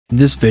In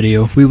this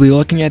video, we will be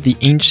looking at the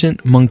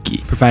Ancient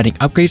Monkey, providing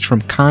upgrades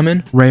from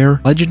common, rare,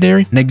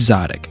 legendary, and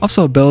exotic.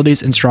 Also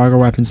abilities and stronger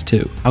weapons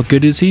too. How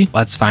good is he?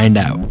 Let's find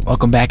out.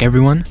 Welcome back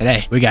everyone.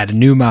 Today, we got a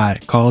new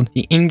mod called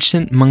the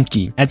Ancient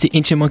Monkey. Adds the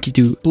Ancient Monkey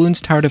to Bloons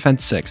Tower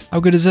Defense 6. How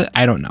good is it?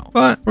 I don't know.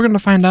 But we're gonna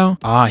find out.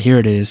 Ah, here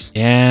it is.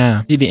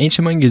 Yeah. See, the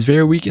Ancient Monkey is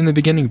very weak in the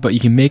beginning, but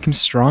you can make him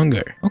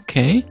stronger.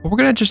 Okay. Well, we're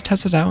gonna just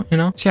test it out,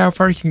 see how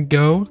far he can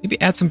go.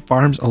 Maybe add some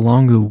farms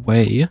along the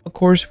way. Of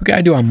course, we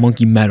gotta do on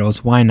Monkey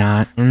Meadows. Why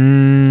not?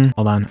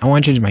 Hold on. I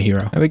want to change my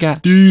hero. Now we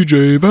got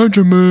DJ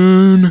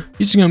Benjamin.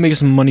 He's just gonna make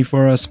some money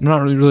for us. I'm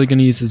not really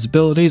gonna use his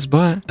abilities,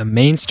 but the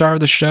main star of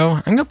the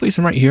show, I'm gonna place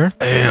him right here.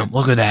 Bam,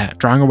 look at that.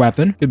 Stronger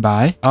weapon.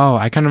 Goodbye. Oh,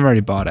 I kind of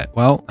already bought it.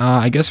 Well,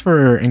 I guess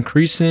we're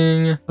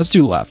increasing. Let's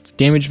do left.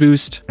 Damage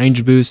boost,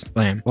 range boost,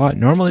 blam. Well,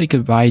 normally you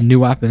could buy new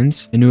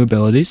weapons and new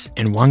abilities,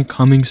 and one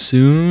coming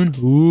soon.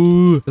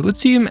 Ooh. But let's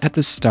see him at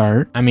the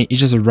start. I mean,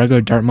 he's just a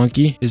regular dart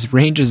monkey. His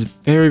range is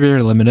very,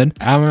 very limited.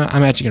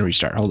 I'm actually gonna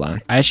restart. Hold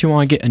on. I actually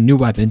want to get a new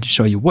weapon to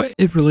show you what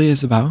it really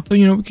is about. So,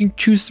 we can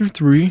choose through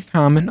 3.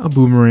 Common, a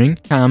boomerang,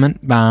 common,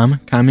 bomb,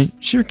 common,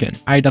 shuriken.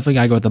 I definitely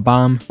gotta go with the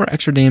bomb for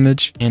extra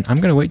damage. And I'm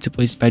gonna wait to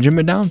place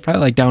Benjamin down,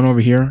 probably like down over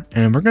here.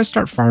 And we're gonna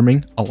start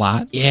farming a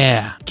lot.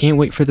 Yeah, can't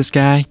wait for this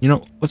guy.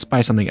 Let's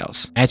buy something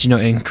else. Actually, no,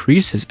 it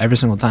increases every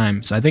single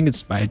time. So I think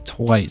it's by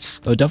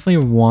twice. So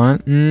definitely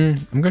want, I'm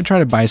gonna try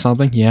to buy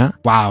something. Yeah.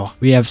 Wow,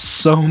 we have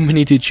so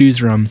many to choose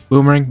from.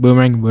 Boomerang,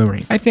 boomerang,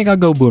 boomerang. I think I'll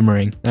go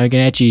boomerang. Now I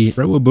can actually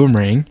throw a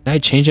boomerang. Can I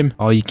change him?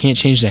 Oh, you can't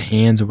change the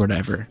hands or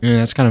whatever.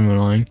 That's kind of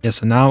annoying. Yeah,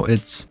 so now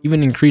it's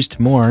even increased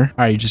more.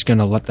 All right, you're just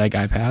gonna let that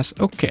guy pass.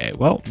 Okay,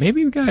 well,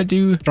 maybe we gotta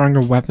do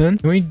stronger weapon.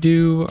 Can we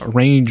do a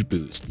range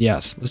boost?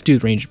 Yes, let's do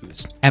the range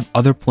boost. Have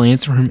other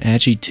plans for him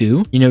actually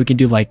too. We can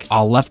do like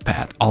all left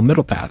path, all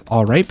middle path,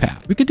 all right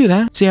path. We could do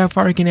that. See how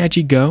far he can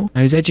actually go.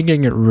 Now he's actually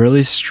getting it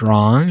really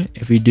strong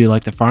if we do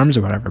like the farms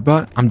or whatever,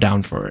 but I'm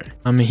down for it.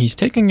 I mean, he's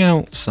taking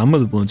out some of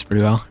the balloons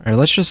pretty well. All right,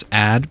 let's just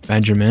add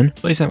Benjamin.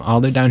 Place him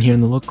all the way down here in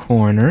the little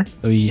corner.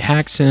 So he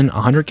hacks in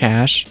 100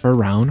 cash per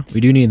round. We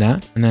do need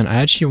that. And then I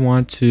actually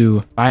want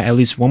to buy at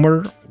least one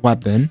more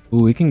weapon.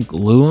 Ooh, we can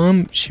glue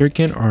him,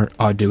 shuriken,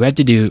 or do we have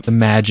to do the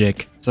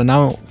magic? So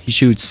now he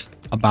shoots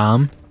a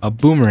bomb, a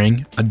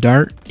boomerang, a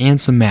dart, and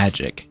some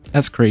magic.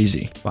 That's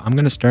crazy. Well, I'm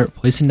gonna start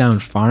placing down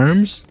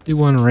farms. Do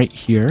one right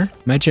here.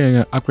 I'm actually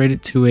gonna upgrade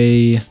it to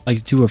a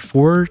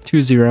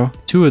 420,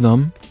 2 of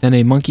them, then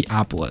a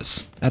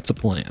Monkeyopolis. That's a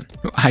plan.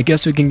 I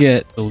guess we can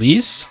get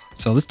Elise.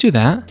 So let's do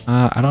that.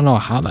 I don't know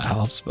how that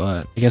helps,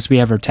 but I guess we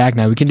have our tag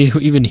now. We can do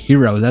even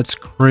heroes. That's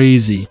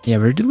crazy. Yeah,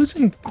 we're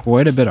losing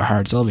quite a bit of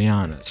hearts, I'll be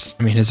honest.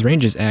 I mean, his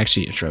range is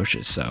actually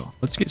atrocious, so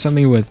let's get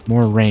something with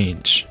more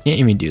range. Can't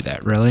even do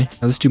that, really.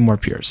 Now let's do more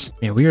pures.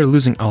 Yeah, we are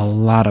losing a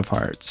lot of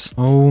hearts.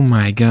 Oh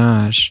my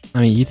gosh.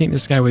 I mean, you think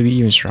this guy would be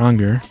even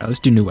stronger? All right, let's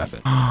do new weapon.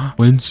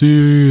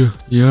 Quincy,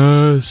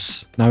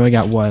 yes. Now we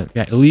got what? We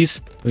got Elise,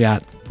 we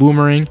got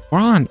boomerang. We're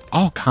on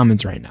all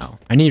commons right now.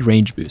 I need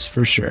range boost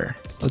for sure.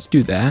 Let's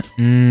do that.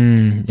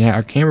 Yeah,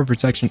 our camera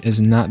protection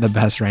is not the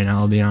best right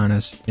now, I'll be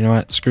honest. You know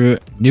what? Screw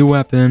it. New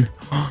weapon.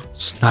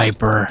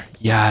 Sniper.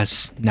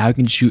 Yes. Now we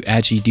can shoot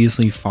actually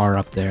decently far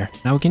up there.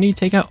 Now, can he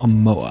take out a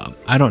Moab?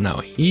 I don't know.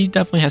 He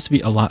definitely has to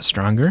be a lot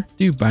stronger.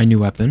 Do buy new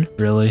weapon.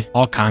 Really?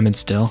 All common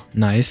still.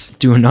 Nice.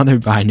 Do another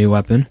buy new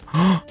weapon.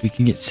 We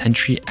can get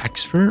Sentry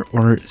Expert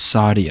or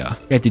Sadia.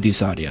 We have to do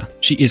Sadia.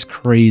 She is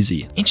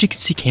crazy. And she can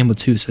see camo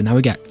too. So now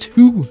we got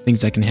 2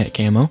 things that can hit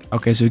camo.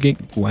 Okay, so we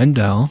get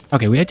Gwendel.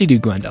 Okay, we have to do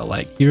Gwendel.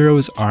 Like,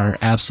 heroes are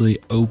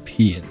absolutely OP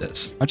in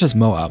this. Not just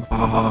Moab.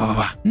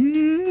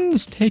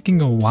 It's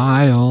taking a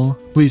while.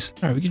 Please.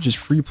 All right, we can just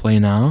free play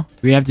now.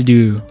 We have to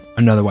do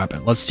another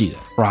weapon. Let's see that.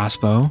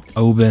 Crossbow.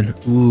 Oben.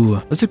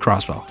 Ooh, let's do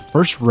crossbow.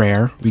 First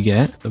rare we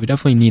get, so we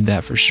definitely need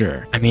that for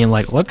sure. I mean,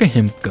 like, look at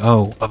him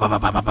go.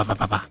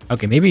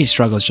 Okay, maybe he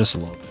struggles just a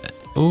little bit.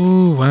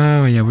 Oh,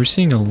 wow. Yeah, we're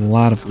seeing a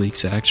lot of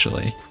leaks,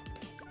 actually.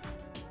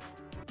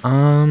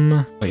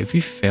 Wait, if we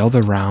fail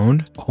the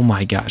round? Oh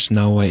my gosh,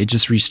 no way. It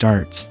just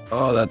restarts.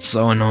 Oh, that's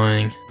so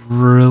annoying.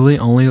 Really?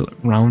 Only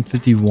round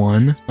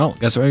 51? Well,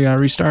 guess what? We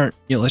gotta restart.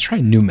 Yeah, let's try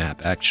a new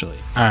map, actually.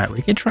 All right,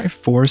 we can try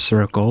 4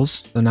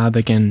 circles. So now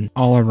they can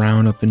all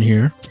around up in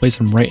here. Let's place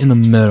them right in the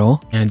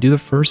middle and do the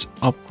first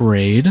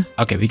upgrade.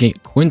 Okay, we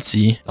get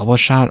Quincy, double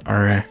shot,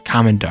 or a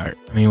common dart.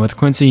 I mean, with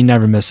Quincy, he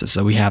never misses,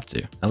 so we have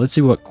to. Now, let's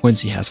see what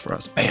Quincy has for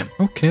us. Bam.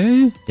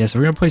 Okay. Yeah, so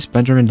we're gonna place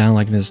Benjamin down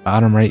like in this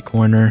bottom right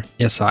corner.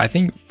 Yeah, so I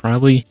think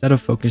probably instead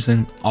of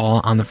focusing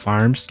all on the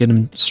farms, get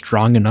him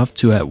strong enough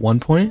to at one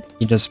point,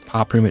 he just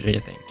pop pretty much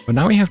anything. But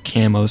now we have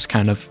camos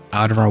kind of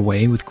out of our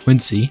way with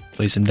Quincy.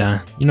 Place him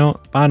down,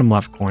 bottom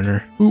left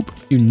corner. Oop,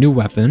 do new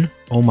weapon.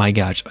 Oh my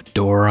gosh,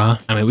 Adora.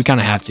 I mean, we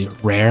kind of have to.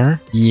 Rare?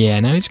 Yeah,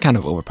 now he's kind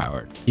of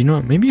overpowered. You know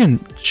what? Maybe I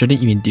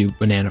shouldn't even do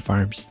banana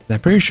farms. I'm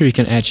pretty sure he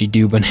can actually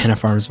do banana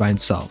farms by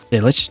himself.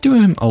 Okay, let's just do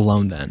him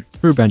alone then.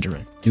 Screw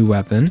Benjamin. New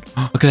weapon.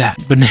 Look at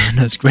that.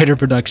 Bananas. Greater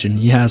production.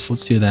 Yes,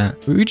 let's do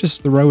that. We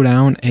just throw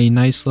down a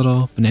nice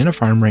little banana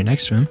farm right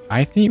next to him.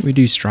 I think we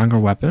do stronger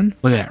weapon.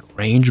 Look at that.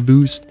 Range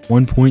boost.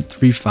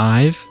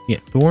 1.35.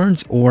 Get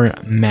thorns or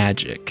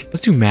magic.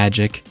 Let's do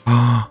magic.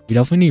 We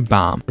definitely need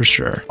bomb for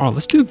sure. Oh,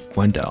 let's do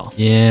Gwendel.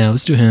 Yeah,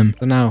 let's do him.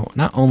 So now,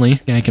 not only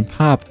I can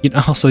pop, you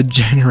can also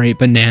generate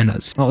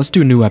bananas. Oh, let's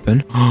do a new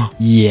weapon.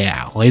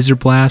 Yeah, laser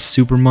blast,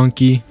 super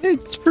monkey.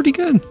 It's pretty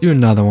good. Do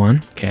another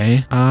one.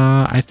 Okay.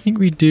 I think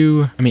we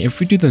do. I mean, if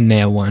we do the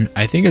nail one,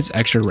 I think it's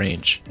extra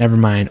range. Never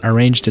mind. Our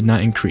range did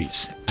not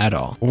increase at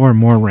all, or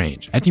more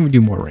range. I think we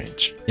do more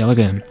range. Yeah, look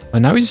at him. But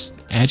now he's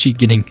actually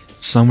getting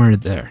somewhere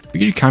there. We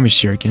could do Kami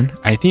Shuriken.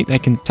 I think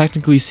that can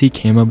technically see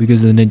camo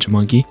because of the ninja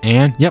monkey.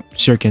 And yep,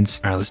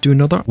 shurikens. All right, let's do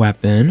another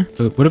weapon.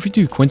 So what if we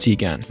do Quincy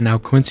again? Now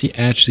Quincy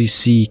actually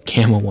see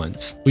camo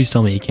ones. Please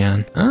tell me he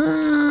can.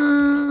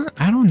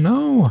 I don't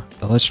know.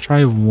 So let's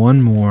try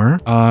one more.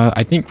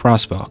 I think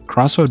crossbow.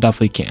 Crossbow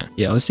definitely can.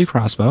 Yeah, let's do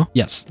crossbow.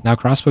 Yes, now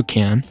crossbow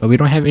can, but we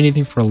don't have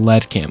anything for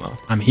lead camo.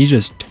 I mean, he's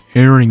just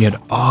tearing it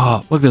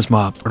up. Look at this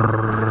mob.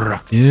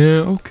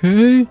 Yeah,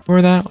 okay.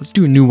 For that, let's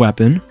do a new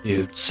weapon.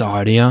 Dude,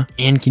 Sadia.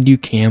 And can do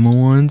camo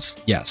ones.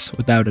 Yes,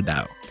 without a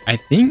doubt. I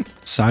think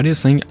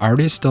Sadia's thing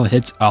already still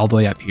hits all the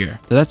way up here.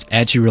 So that's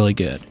actually really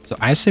good. So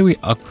I say we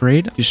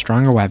upgrade to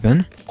stronger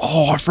weapon.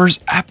 Oh, our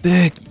first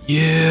epic.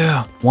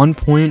 Yeah.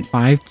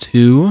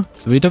 1.52.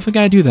 So we definitely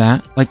gotta do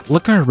that. Like,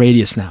 look at our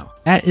radius now.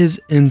 That is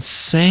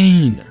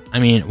insane. I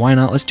mean, why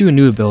not? Let's do a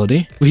new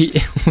ability. We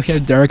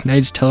have Dark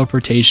Knight's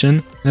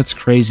teleportation. That's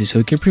crazy. So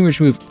we can pretty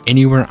much move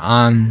anywhere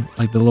on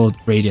like the little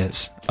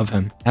radius of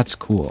him. That's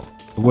cool.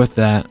 But with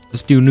that,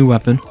 let's do a new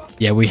weapon.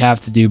 Yeah, we have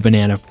to do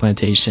banana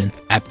plantation.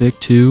 Epic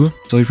 2.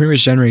 So he pretty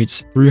much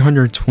generates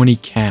 320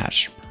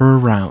 cash per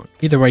round.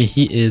 Either way,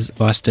 he is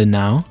busted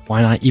now.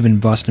 Why not even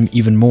bust him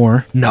even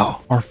more? No.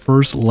 Our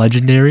first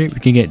legendary, we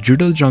can get Drew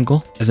to the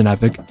Jungle as an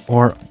epic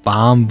or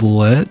Bomb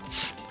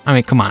Blitz. I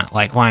mean, come on.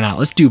 Like, why not?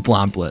 Let's do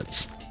Bomb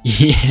Blitz.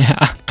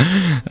 Yeah,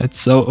 that's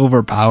so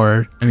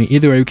overpowered. I mean,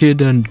 either way, we could have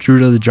done Drew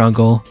to the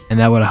Jungle, and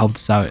that would have helped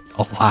us out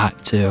a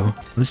lot too.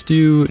 Let's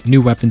do new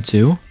weapon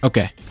 2.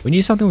 Okay, we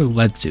need something with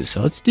lead too,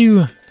 so let's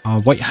do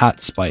white hot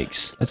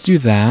spikes. Let's do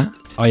that.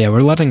 Oh yeah,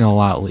 we're letting a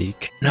lot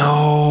leak.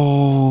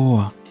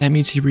 No, that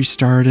means he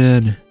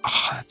restarted.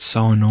 Oh, that's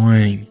so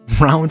annoying.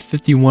 Round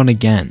 51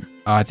 again.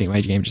 Oh, I think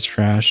my game just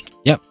crashed.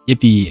 Yep,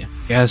 yippee.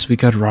 Guess we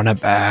could run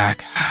it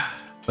back.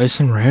 Place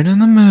him right in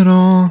the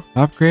middle.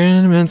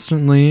 Upgrade him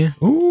instantly.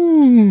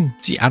 Ooh.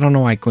 See, I don't know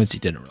why Quincy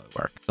didn't really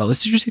work. So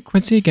let's just do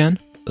Quincy again.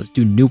 So let's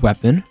do new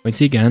weapon.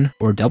 Quincy again.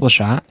 Or double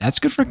shot. That's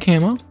good for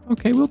camo.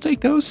 Okay, we'll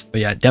take those.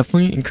 But yeah,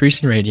 definitely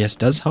increasing radius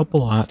does help a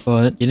lot.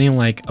 But getting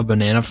like a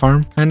banana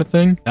farm kind of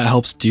thing, that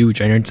helps too.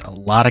 Generates a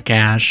lot of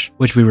cash,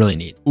 which we really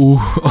need. Ooh.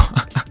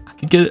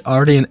 Get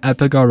already an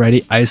epic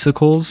already.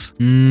 Icicles.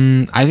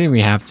 I think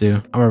we have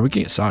to. Or we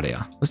can get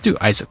Sadia. Let's do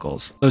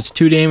icicles. So it's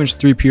 2 damage,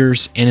 3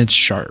 pierce, and it's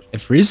sharp. It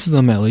freezes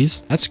them at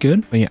least. That's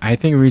good. But yeah, I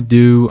think we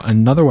do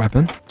another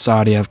weapon.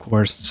 Sadia, of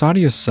course.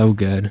 Sadia is so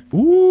good.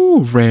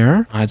 Ooh,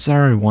 rare. It's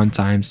already 1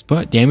 times,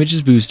 but damage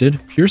is boosted.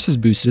 Pierce is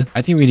boosted.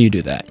 I think we need to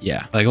do that.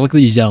 Yeah. Like, look at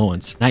these yellow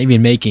ones. Not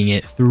even making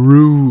it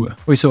through.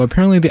 Wait, so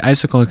apparently the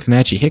icicle can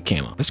actually hit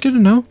camo. That's good to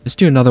know. Let's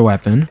do another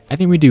weapon. I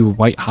think we do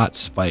white hot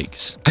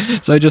spikes.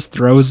 So it just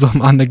throws them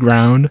on the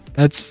ground.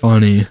 That's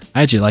funny.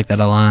 I actually like that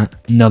a lot.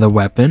 Another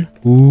weapon.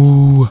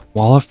 Ooh,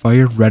 wall of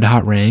fire, red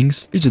hot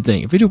rings. Here's the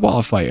thing. If we do wall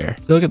of fire,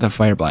 they'll get the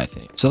fireball, I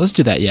think. So let's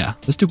do that. Yeah,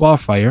 let's do wall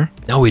of fire.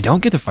 No, we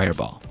don't get the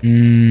fireball.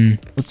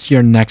 Let's see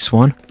our next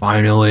one.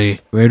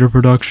 Finally, greater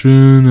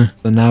production.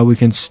 So now we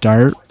can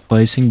start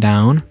placing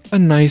down a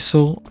nice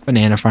little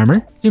banana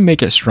farmer to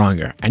make it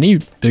stronger. I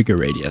need bigger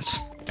radius.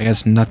 I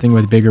guess nothing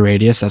with bigger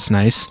radius. That's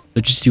nice.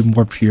 So just do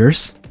more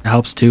pierce. It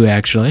helps too,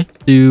 actually.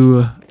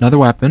 Do another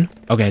weapon.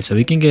 Okay, so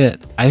we can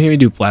get, I think we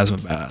do plasma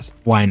blast.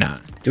 Why not?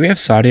 Do we have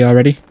Sadia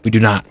already? We do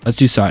not. Let's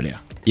do Sadia.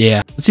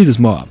 Yeah, let's see this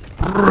mob.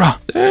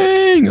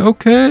 Dang,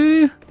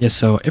 okay. Yeah,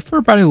 so if we're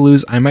about to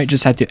lose, I might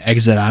just have to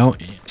exit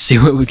out and see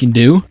what we can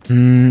do.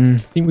 I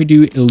think we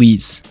do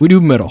Elise. We do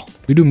middle.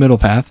 We do middle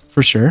path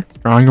for sure.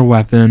 Stronger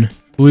weapon.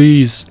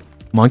 Please.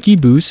 Monkey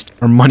boost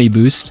or money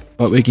boost.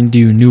 But we can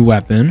do new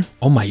weapon.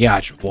 Oh my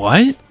gosh,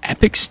 what?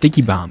 Epic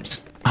sticky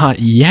bombs.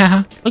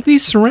 Yeah. Look at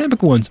these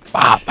ceramic ones.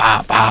 Bop,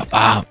 bop, bop,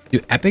 bop. Do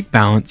epic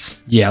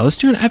bounce. Yeah, let's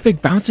do an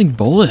epic bouncing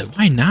bullet.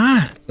 Why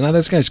not? So now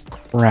this guy's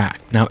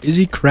cracked. Now, is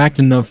he cracked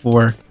enough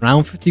for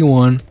round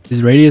 51?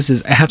 His radius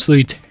is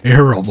absolutely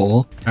terrible.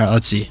 All right,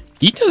 let's see.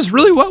 He does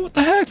really well. What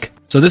the heck?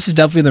 So this is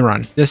definitely the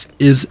run. This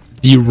is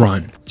the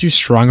run. Let's do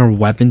stronger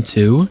weapon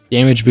too.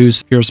 Damage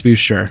boost, pierce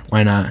boost, sure.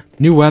 Why not?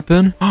 New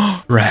weapon.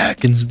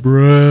 Dragon's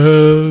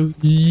Breath.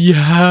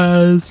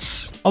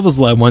 Yes. All those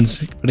lead ones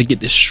gonna get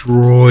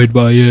destroyed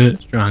by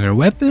it. Stronger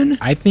weapon.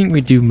 I think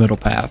we do middle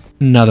path.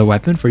 Another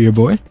weapon for your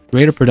boy.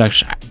 Greater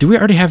production. Do we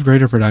already have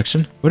greater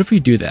production? What if we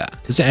do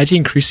that? Does it actually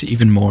increase it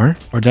even more?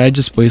 Or did I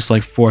just waste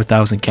like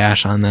 4,000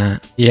 cash on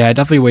that? Yeah, I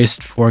definitely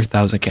waste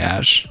 4,000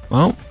 cash.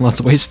 Well,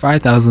 let's waste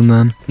 5,000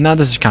 then. Now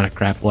this is kind of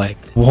crap. Like,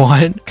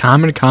 what?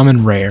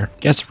 Common, rare.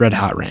 Guess red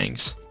hot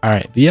ranks. All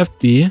right,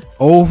 BFB.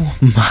 Oh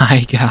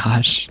my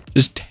gosh.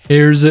 Just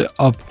tears it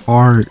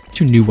apart.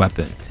 To new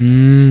weapon.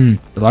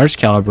 The large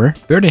caliber.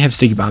 We already have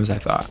sticky bombs, I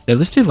thought. Yeah,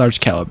 let's do large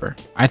caliber.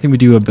 I think we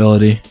do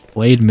ability.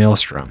 Blade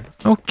Maelstrom.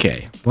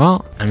 Okay,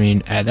 well, I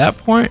mean, at that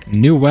point,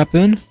 new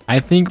weapon. I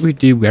think we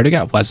already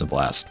got Pleasant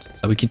Blast.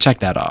 So we can check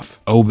that off.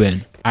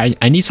 Oben. I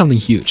need something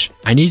huge.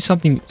 I need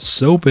something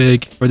so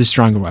big for the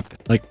stronger weapon.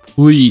 Like,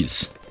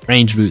 please.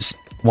 Range boost.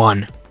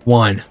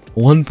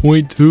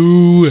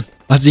 1.2.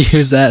 Let's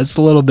use that. It's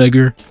a little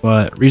bigger,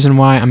 but reason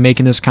why I'm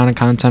making this kind of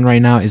content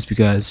right now is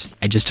because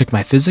I just took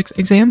my physics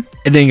exam.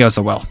 It didn't go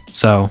so well.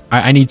 So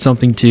I need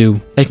something to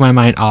take my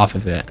mind off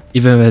of it,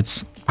 even if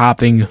it's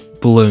popping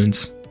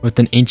balloons with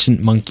an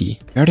ancient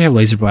monkey. We already have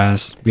laser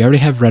blast. We already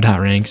have red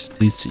hot ranks.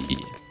 Please see. I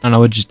don't know,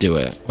 we'll just do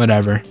it.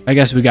 Whatever. I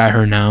guess we got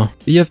her now.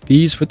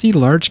 BFBs with the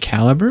large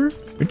caliber.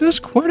 It does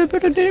quite a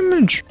bit of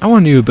damage. I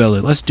want a new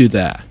ability. Let's do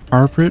that.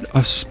 Carpet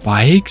of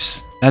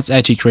Spikes. That's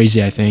actually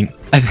crazy, I think.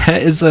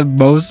 That is the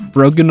most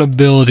broken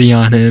ability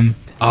on him.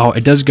 Oh,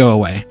 it does go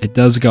away. It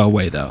does go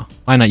away, though.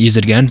 Why not use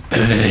it again?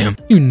 Bam.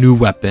 New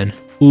weapon.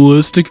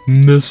 Ballistic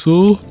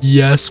missile.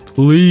 Yes,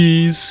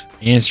 please.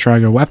 And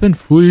stronger weapon,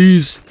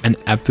 please. An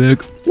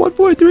epic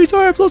 1.3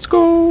 times. Let's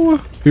go.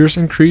 Pierce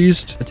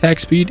increased. Attack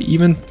speed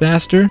even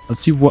faster.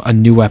 Let's see what a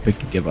new weapon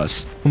can give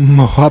us.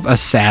 Mob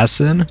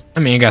Assassin.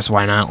 I mean, I guess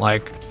why not?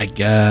 Like, I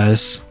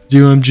guess.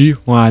 ZOMG.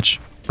 Watch.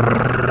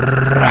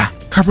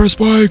 Copper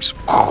spikes.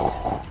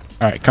 All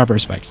right, copper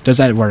spikes. Does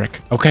that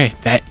work? Okay,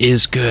 that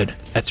is good.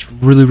 That's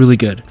really, really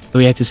good. So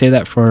we have to say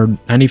that for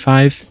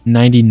 95,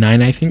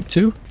 99, I think,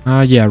 too.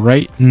 Yeah,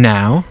 right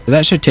now. So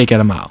that should take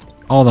them out.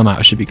 All of them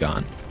out should be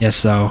gone. Yes,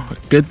 so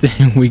good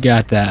thing we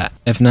got that.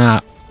 If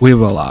not, we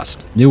will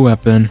lost. New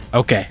weapon.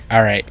 Okay,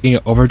 all right. You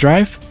can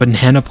overdrive.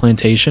 Banana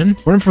plantation.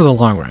 We're in for the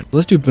long run.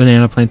 Let's do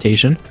banana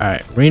plantation. All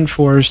right,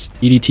 reinforced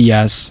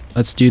BTD6.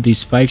 Let's do these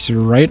spikes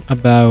right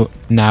about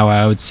now,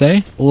 I would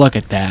say. Look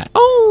at that.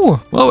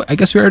 Oh, well, I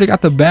guess we already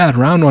got the bad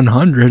round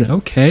 100.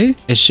 Okay,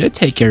 it should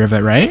take care of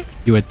it, right?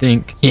 You would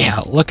think. Yeah,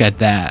 look at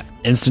that.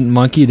 Instant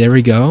monkey, there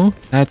we go.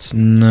 That's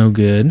no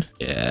good.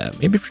 Yeah,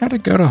 maybe try to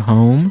go to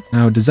home.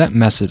 Now, does that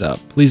mess it up?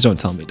 Please don't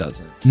tell me it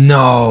doesn't.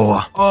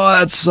 No. Oh,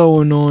 that's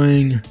so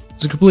annoying.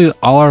 So completely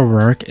all our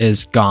work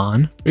is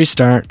gone.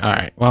 Restart. All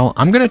right, well,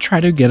 I'm gonna try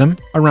to get him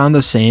around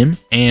the same,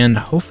 and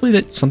hopefully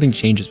that something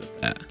changes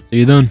with that. So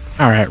you done?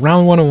 All right,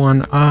 round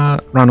 101,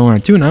 round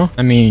 102 now.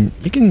 I mean,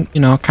 you can,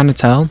 kind of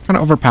tell, kind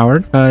of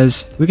overpowered,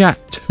 because we got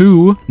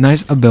two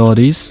nice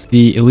abilities.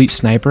 The elite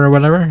sniper or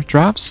whatever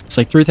drops. It's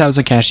like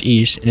 3,000 cash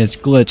each, and it's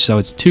glitched, so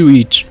it's 2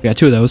 each. We got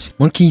 2 of those.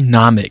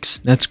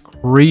 Monkeynomics. That's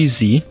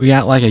crazy. We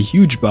got like a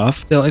huge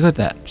buff. Yeah, like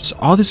that. Just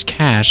all this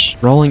cash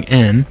rolling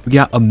in. We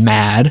got a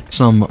mad,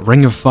 some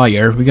ring of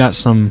fire. We got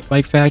some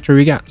spike factory.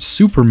 We got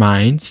super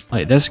mines.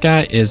 Like this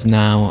guy is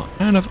now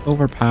kind of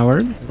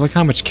overpowered. Look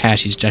how much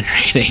cash he's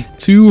generating.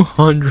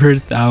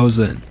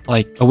 200,000.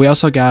 Like we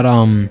also got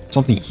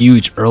something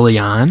huge early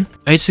on.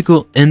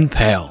 Icicle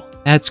impale.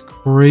 That's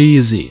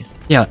crazy.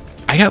 Yeah.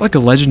 I got like a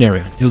legendary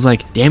one. It was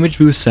like damage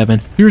boost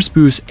 7, pierce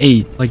boost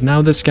 8. Like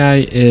now this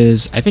guy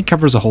is, I think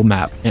covers a whole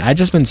map. And I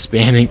just been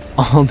spamming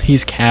all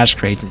these cash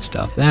crates and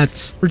stuff.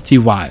 That's pretty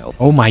wild.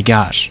 Oh my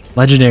gosh.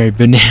 Legendary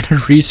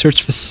banana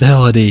research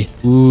facility.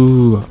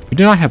 Ooh, we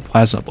do not have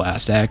plasma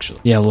blast actually.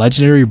 Yeah,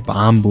 legendary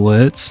bomb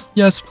blitz.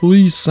 Yes,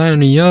 please sign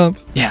me up.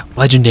 Yeah,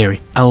 legendary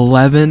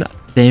 11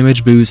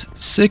 damage boost,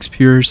 6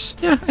 pierce.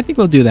 Yeah, I think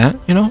we'll do that.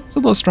 It's a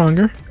little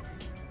stronger.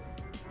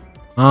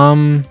 Oh,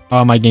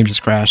 my game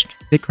just crashed.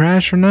 Did it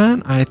crash or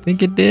not? I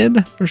think it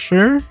did for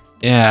sure.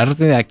 Yeah, I don't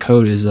think that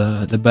code is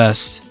the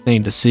best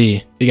thing to see.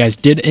 If you guys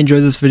did enjoy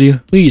this video,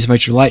 please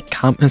make sure to like,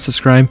 comment, and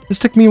subscribe. This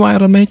took me a while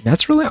to make.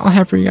 That's really all I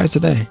have for you guys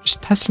today.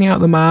 Just testing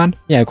out the mod.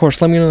 Yeah, of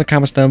course, let me know in the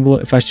comments down below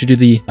if I should do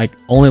the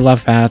only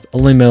left path,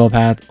 only middle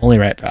path, only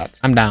right path.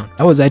 I'm down.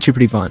 That was actually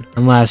pretty fun.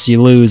 Unless you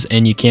lose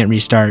and you can't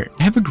restart.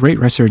 Have a great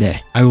rest of your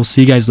day. I will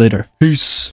see you guys later. Peace.